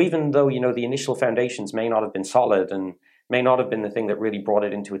 So even though, the initial foundations may not have been solid and may not have been the thing that really brought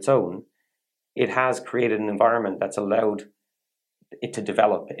it into its own, it has created an environment that's allowed it to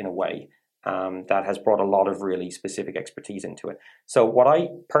develop in a way that has brought a lot of really specific expertise into it. So what I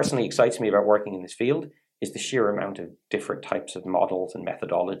personally excites me about working in this field is the sheer amount of different types of models and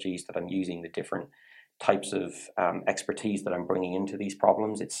methodologies that I'm using, the different types of expertise that I'm bringing into these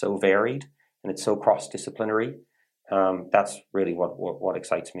problems. It's so varied and it's so cross-disciplinary. That's really what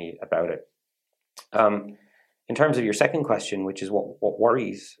excites me about it. In terms of your second question, which is what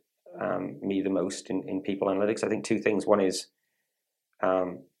worries me the most in people analytics, I think two things. One is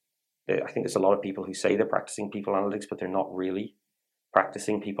I think there's a lot of people who say they're practicing people analytics, but they're not really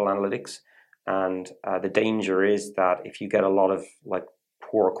practicing people analytics. And the danger is that if you get a lot of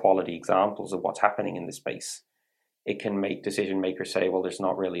poor quality examples of what's happening in the space, it can make decision makers say, well, there's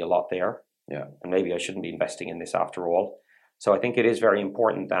not really a lot there. Yeah. And maybe I shouldn't be investing in this after all. So I think it is very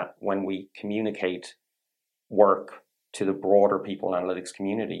important that when we communicate work to the broader people analytics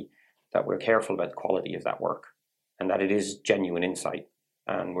community, that we're careful about the quality of that work and that it is genuine insight.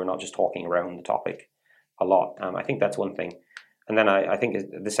 And we're not just talking around the topic a lot. I think that's one thing. And then I think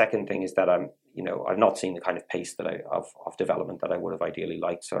the second thing is that I've not seen the kind of pace that of development that I would have ideally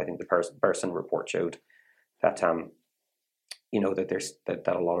liked. So I think the Bersin report showed that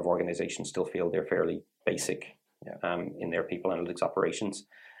that a lot of organizations still feel they're fairly basic in their people analytics operations.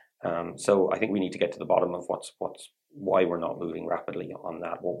 So I think we need to get to the bottom of why we're not moving rapidly on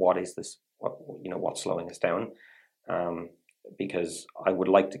that. Well, what is this? What's slowing us down? Because I would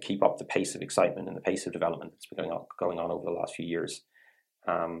like to keep up the pace of excitement and the pace of development that's been going on over the last few years.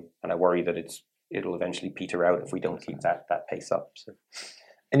 And I worry that it'll eventually peter out if we don't keep that pace up. So.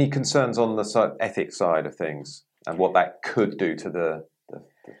 Any concerns on the ethics side of things and what that could do to the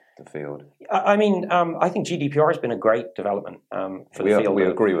field? I mean, I think GDPR has been a great development for the field. We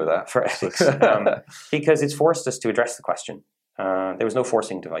agree with that. For ethics, because it's forced us to address the question. There was no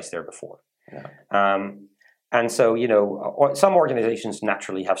forcing device there before. Yeah. And so, some organizations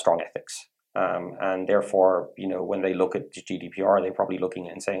naturally have strong ethics. And therefore, when they look at GDPR, they're probably looking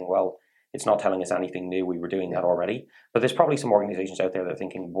at it and saying, well, it's not telling us anything new. We were doing that already. But there's probably some organizations out there that are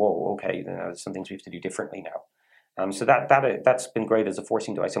thinking, whoa, okay, there's some things we have to do differently now. So that's been great as a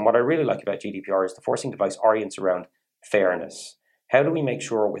forcing device. And what I really like about GDPR is the forcing device orients around fairness. How do we make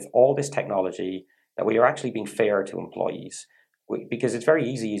sure with all this technology that we are actually being fair to employees? Because it's very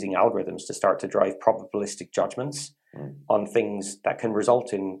easy using algorithms to start to drive probabilistic judgments on things that can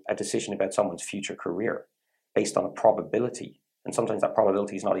result in a decision about someone's future career based on a probability. And sometimes that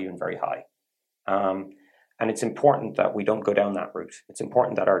probability is not even very high. And it's important that we don't go down that route. It's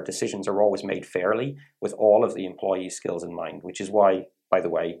important that our decisions are always made fairly with all of the employees' skills in mind, which is why, by the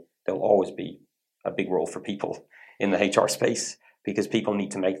way, there'll always be a big role for people in the HR space, because people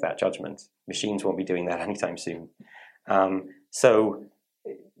need to make that judgment. Machines won't be doing that anytime soon.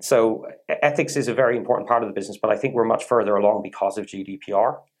 So ethics is a very important part of the business, but I think we're much further along because of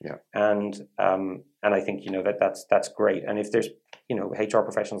GDPR. Yeah. And I think that's great. And if there's HR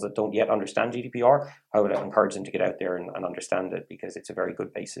professionals that don't yet understand GDPR, I would encourage them to get out there and understand it, because it's a very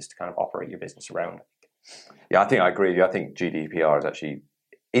good basis to kind of operate your business around. Yeah, I think I agree with you. I think GDPR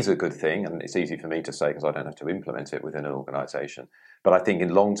is a good thing, and it's easy for me to say because I don't have to implement it within an organisation. But I think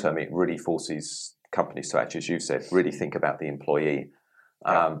in long term, it really forces companies to actually, as you said, really think about the employee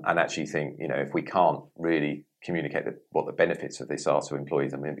and actually think, if we can't really communicate what the benefits of this are to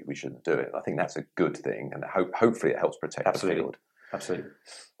employees, then maybe we shouldn't do it. I think that's a good thing, and hopefully it helps protect the field. Absolutely.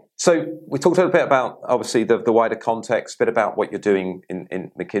 So we talked a little bit about, obviously, the wider context, a bit about what you're doing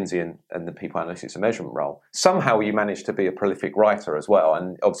in McKinsey and the people analytics and measurement role. Somehow you managed to be a prolific writer as well,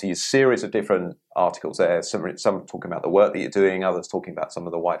 and obviously a series of different articles there, some talking about the work that you're doing, others talking about some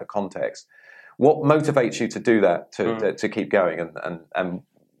of the wider context. What motivates you to do that, to keep going, and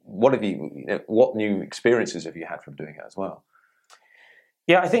what have what new experiences have you had from doing it as well?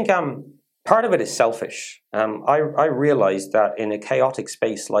 Yeah, I think part of it is selfish. I realized that in a chaotic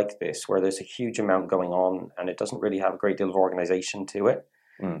space like this, where there's a huge amount going on and it doesn't really have a great deal of organization to it,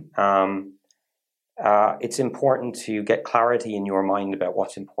 it's important to get clarity in your mind about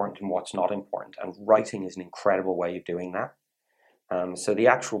what's important and what's not important. And writing is an incredible way of doing that. So the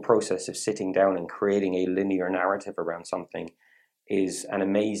actual process of sitting down and creating a linear narrative around something is an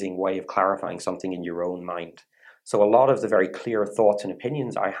amazing way of clarifying something in your own mind. So a lot of the very clear thoughts and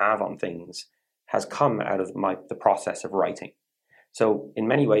opinions I have on things has come out of the process of writing. So in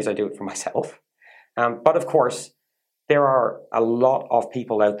many ways I do it for myself. But of course, there are a lot of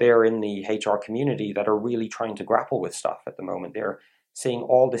people out there in the HR community that are really trying to grapple with stuff at the moment. They're seeing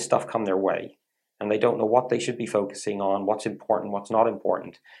all this stuff come their way, and they don't know what they should be focusing on, what's important, what's not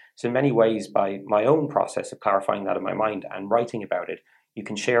important. So in many ways, by my own process of clarifying that in my mind and writing about it, you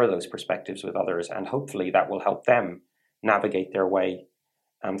can share those perspectives with others, and hopefully that will help them navigate their way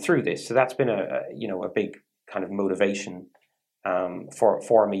through this. So that's been a big kind of motivation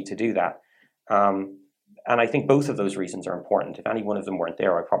for me to do that. And I think both of those reasons are important. If any one of them weren't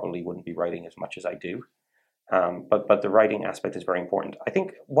there, I probably wouldn't be writing as much as I do. But the writing aspect is very important. I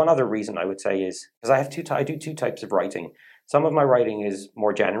think one other reason I would say is because I do two types of writing. Some of my writing is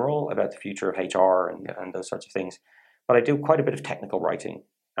more general about the future of HR and those sorts of things, but I do quite a bit of technical writing.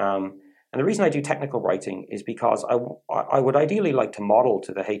 And the reason I do technical writing is because I would ideally like to model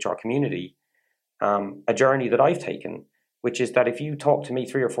to the HR community a journey that I've taken, which is that if you talked to me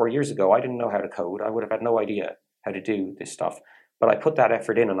 3 or 4 years ago, I didn't know how to code. I would have had no idea how to do this stuff. But I put that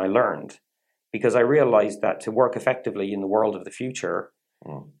effort in and I learned, because I realized that to work effectively in the world of the future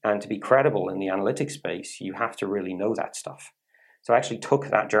and to be credible in the analytics space, you have to really know that stuff. So I actually took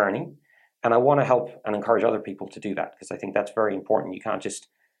that journey, and I want to help and encourage other people to do that, because I think that's very important. You can't just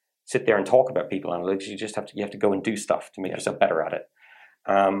sit there and talk about people analytics. You have to go and do stuff to make yourself better at it.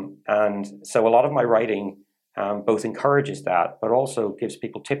 And so a lot of my writing both encourages that, but also gives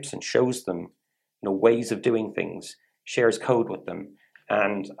people tips and shows them ways of doing things, shares code with them.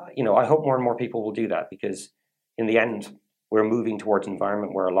 And, I hope more and more people will do that, because in the end, we're moving towards an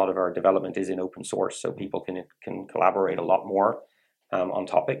environment where a lot of our development is in open source, so people can collaborate a lot more on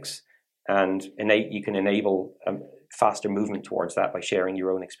topics. And you can enable faster movement towards that by sharing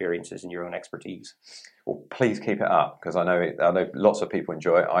your own experiences and your own expertise. Well, please keep it up, because I know lots of people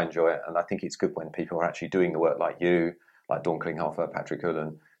enjoy it. I enjoy it, and I think it's good when people are actually doing the work like you, like Dawn Klinghoffer, Patrick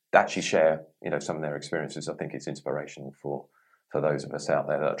Cullen, actually share some of their experiences. I think it's inspirational for those of us out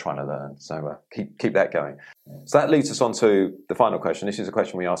there that are trying to learn. So keep that going. So that leads us on to the final question. This is a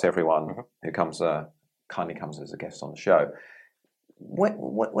question we ask everyone who kindly comes as a guest on the show.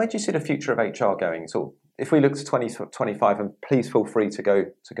 Where do you see the future of HR going? So if we look to 2025, and please feel free to go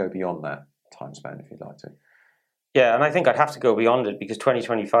beyond that time span if you'd like to. Yeah, and I think I'd have to go beyond it, because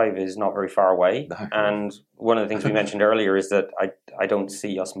 2025 is not very far away. No. And one of the things we mentioned earlier is that I don't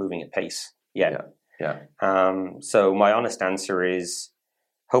see us moving at pace yet. Yeah. So my honest answer is,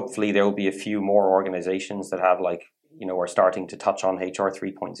 hopefully there will be a few more organizations that have are starting to touch on HR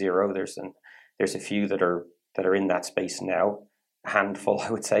 3.0. There's a few that are in that space now. A handful,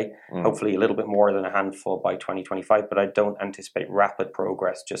 I would say. Hopefully a little bit more than a handful by 2025, but I don't anticipate rapid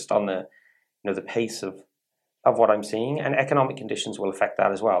progress just on the the pace of what I'm seeing, and economic conditions will affect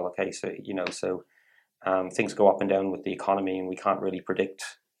that as well. Okay, so things go up and down with the economy, and we can't really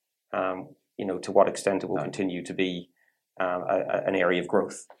predict to what extent it will continue to be an area of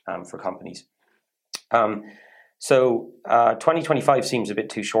growth for companies. So 2025 seems a bit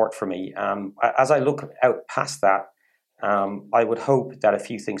too short for me. As I look out past that, I would hope that a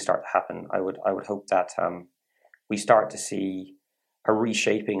few things start to happen. I would hope that we start to see a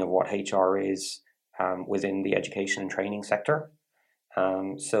reshaping of what HR is within the education and training sector,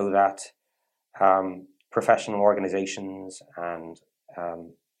 so that professional organizations and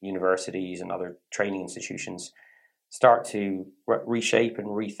universities and other training institutions start to reshape and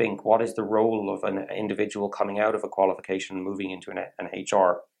rethink what is the role of an individual coming out of a qualification and moving into an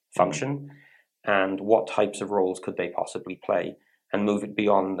HR function. And what types of roles could they possibly play, and move it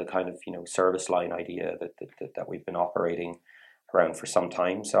beyond the kind of service line idea that we've been operating around for some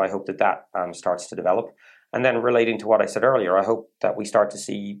time. So I hope that starts to develop. And then relating to what I said earlier, I hope that we start to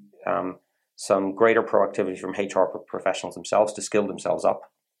see some greater proactivity from HR professionals themselves to skill themselves up,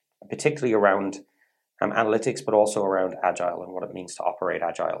 particularly around analytics, but also around agile and what it means to operate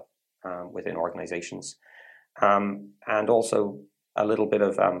agile within organizations. And also a little bit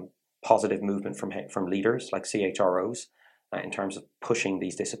of positive movement from leaders like CHROs in terms of pushing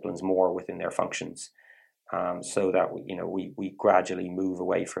these disciplines more within their functions, so that we gradually move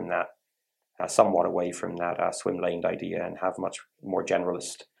away from that, somewhat away from that swim-laned idea, and have much more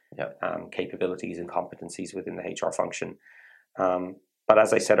generalist capabilities and competencies within the HR function. But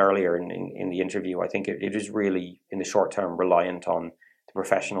as I said earlier in the interview, I think it is really, in the short term, reliant on the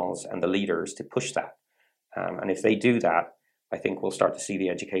professionals and the leaders to push that. And if they do that, I think we'll start to see the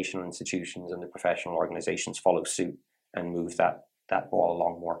educational institutions and the professional organizations follow suit and move that ball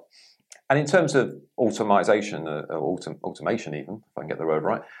along more. And in terms of automation even, if I can get the word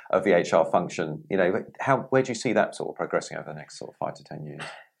right, of the HR function, where do you see that sort of progressing over the next sort of 5 to 10 years?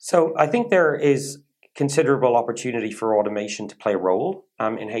 So I think there is considerable opportunity for automation to play a role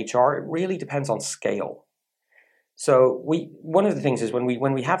in HR. It really depends on scale. So one of the things is when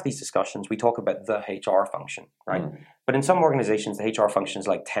we have these discussions, we talk about the HR function, right? But in some organizations, the HR function is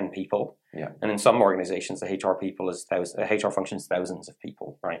like 10 people. Yeah. And in some organizations, the HR function is thousands of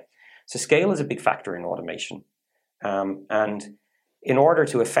people, right? So scale is a big factor in automation. And in order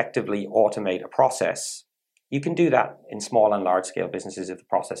to effectively automate a process, you can do that in small and large scale businesses if the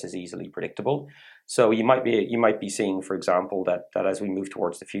process is easily predictable. So you might be seeing, for example, that as we move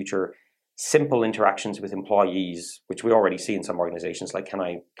towards the future, simple interactions with employees, which we already see in some organizations, like can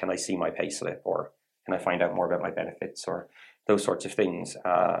I see my payslip, or can I find out more about my benefits, or those sorts of things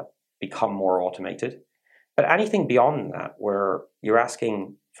become more automated. But anything beyond that, where you're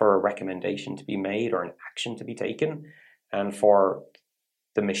asking for a recommendation to be made or an action to be taken, and for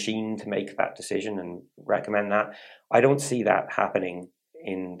the machine to make that decision and recommend that, I don't see that happening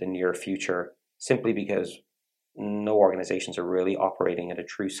in the near future, simply because no organizations are really operating at a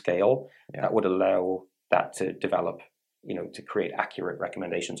true scale that would allow that to develop, to create accurate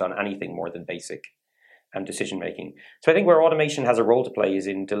recommendations on anything more than basic decision making. So I think where automation has a role to play is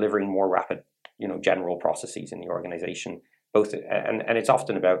in delivering more rapid, general processes in the organization, both, and it's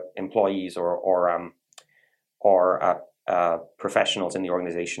often about employees or professionals in the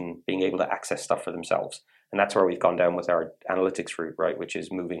organization being able to access stuff for themselves. And that's where we've gone down with our analytics route, right, which is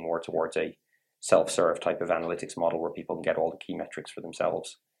moving more towards a self-serve type of analytics model where people can get all the key metrics for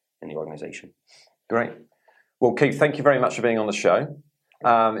themselves in the organization. Great. Well, Keith, thank you very much for being on the show.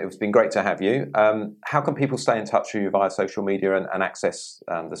 It's been great to have you. How can people stay in touch with you via social media and access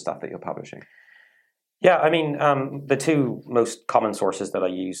the stuff that you're publishing? Yeah, I mean, the two most common sources that I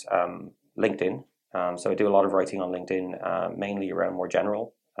use, LinkedIn. So I do a lot of writing on LinkedIn, mainly around more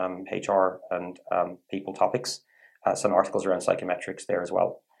general HR and people topics. Some articles around psychometrics there as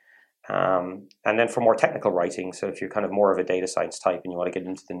well. And then for more technical writing, so if you're kind of more of a data science type and you want to get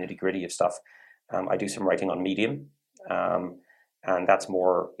into the nitty-gritty of stuff, I do some writing on Medium. And that's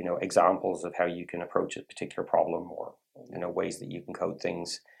more, examples of how you can approach a particular problem, or, ways that you can code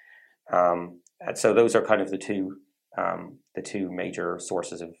things. And so those are kind of the two major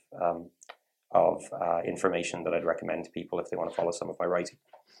sources of information that I'd recommend to people if they want to follow some of my writing.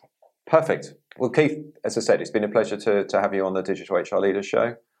 Perfect. Well, Keith, as I said, it's been a pleasure to have you on the Digital HR Leaders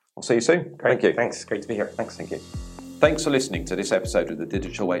Show. I'll see you soon. Great. Thank you. Thanks. Great to be here. Thanks. Thank you. Thanks for listening to this episode of the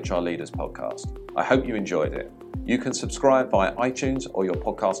Digital HR Leaders podcast. I hope you enjoyed it. You can subscribe via iTunes or your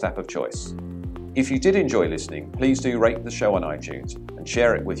podcast app of choice. If you did enjoy listening, please do rate the show on iTunes and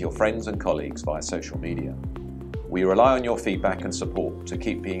share it with your friends and colleagues via social media. We rely on your feedback and support to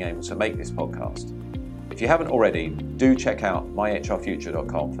keep being able to make this podcast. If you haven't already, do check out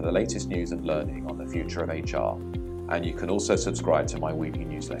myhrfuture.com for the latest news and learning on the future of HR. And you can also subscribe to my weekly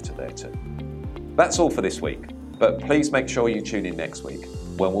newsletter there too. That's all for this week, but please make sure you tune in next week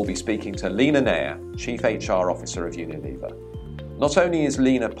when we'll be speaking to Lena Nair, Chief HR Officer of Unilever. Not only is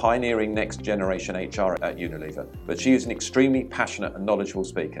Lena pioneering next generation HR at Unilever, but she is an extremely passionate and knowledgeable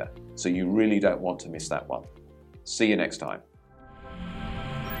speaker, so you really don't want to miss that one. See you next time.